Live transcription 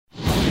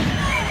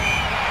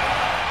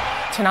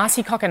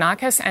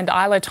Kokkinakis and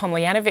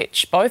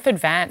Tomljanovic both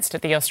advanced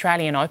at the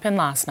Australian Open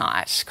last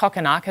night.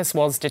 Kokkinakis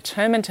was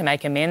determined to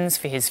make amends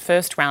for his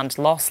first-round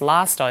loss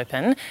last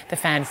Open, the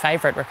fan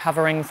favourite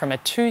recovering from a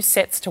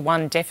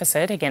 2-1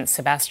 deficit against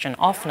Sebastian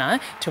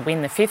Offner to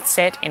win the fifth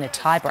set in a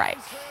tiebreak.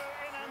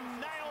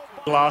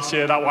 Last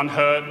year that one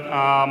hurt.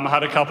 I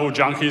had a couple of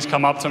junkies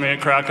come up to me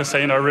at Crown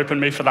Casino ripping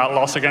me for that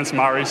loss against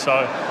Murray, so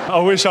I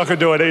wish I could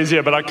do it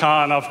easier, but I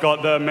can't. I've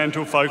got the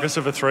mental focus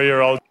of a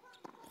 3-year-old.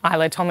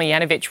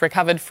 Tomljanovic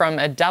recovered from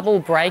a double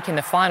break in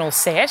the final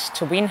set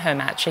to win her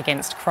match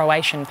against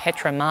Croatian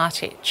Petra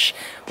Martic.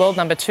 World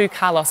number 2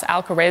 Carlos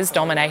Alcaraz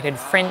dominated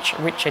French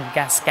Richard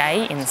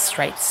Gasquet in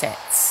straight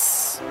sets.